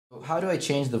how do I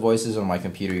change the voices on my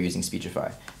computer using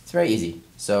Speechify? It's very easy.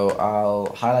 So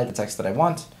I'll highlight the text that I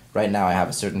want. Right now I have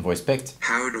a certain voice picked.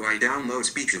 How do I download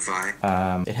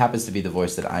Speechify? It happens to be the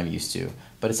voice that I'm used to,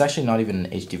 but it's actually not even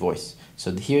an HD voice.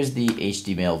 So here's the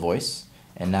HD male voice,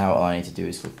 and now all I need to do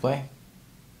is click play.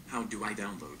 How do I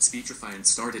download Speechify and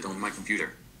start it on my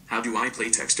computer? How do I play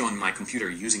text on my computer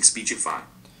using Speechify?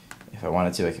 If I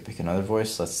wanted to, I could pick another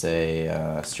voice, let's say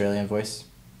Australian voice.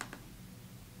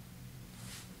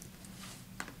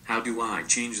 How do I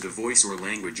change the voice or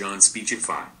language on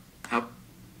Speechify?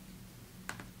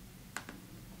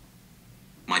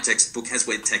 My textbook has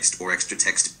web text or extra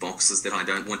text boxes that I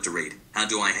don't want to read. How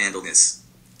do I handle this?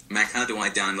 Mac, how do I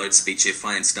download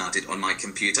Speechify and start it on my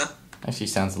computer? Actually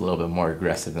sounds a little bit more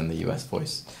aggressive than the US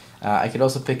voice. I could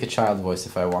also pick a child voice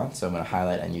if I want, so I'm going to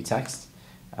highlight a new text,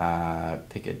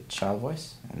 pick a child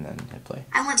voice, and then hit play.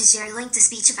 I want to share a link to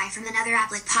Speechify from another app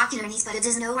like Pocket Earnings, but it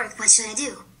doesn't work. What should I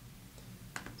do?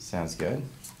 Sounds good.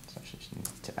 So actually just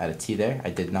need to add a T there. I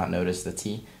did not notice the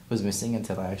T was missing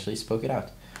until I actually spoke it out.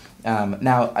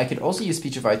 Now, I could also use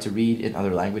Speechify to read in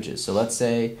other languages. So let's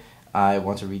say I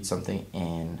want to read something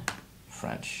in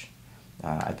French.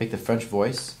 I pick the French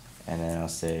voice, and then I'll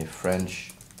say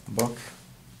French book.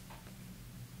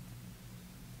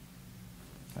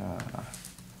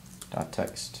 Dot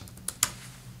text.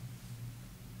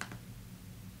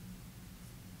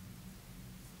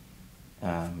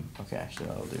 Okay, actually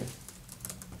that'll do.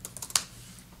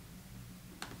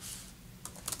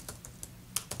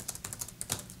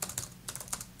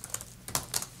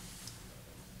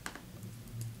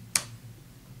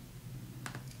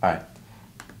 Alright.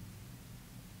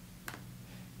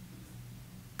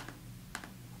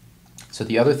 So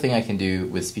the other thing I can do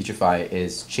with Speechify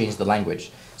is change the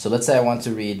language. So let's say I want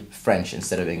to read French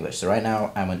instead of English. So right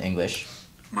now I'm in English.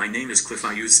 My name is Cliff,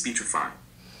 I use Speechify.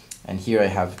 And here I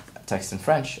have text in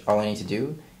French. All I need to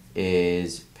do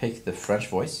is pick the French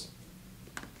voice.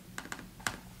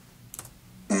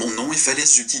 Mon nom est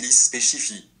Falaise, j'utilise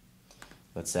Speechify.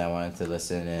 Let's say I wanted to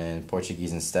listen in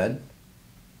Portuguese instead.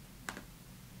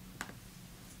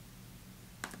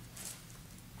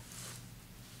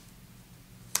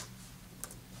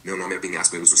 Meu nome é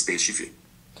Penhasco, eu uso Speechify.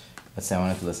 Let's say I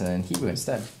wanted to listen in Hebrew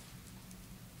instead.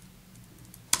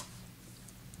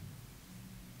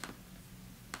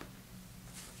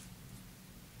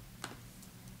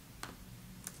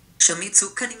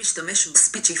 אני משתמש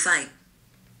בספיצ'יפיי.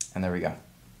 And there we go.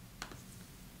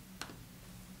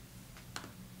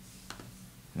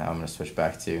 Now I'm going to switch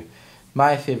back to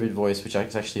my favorite voice, which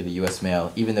is actually the US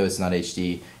male. Even though it's not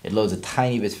HD, it loads a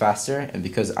tiny bit faster, and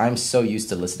because I'm so used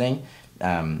to listening,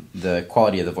 the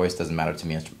quality of the voice doesn't matter to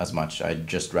me as much. I'd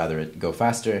just rather it go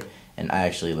faster, and I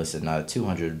actually listen not at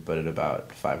 200, but at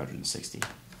about 560.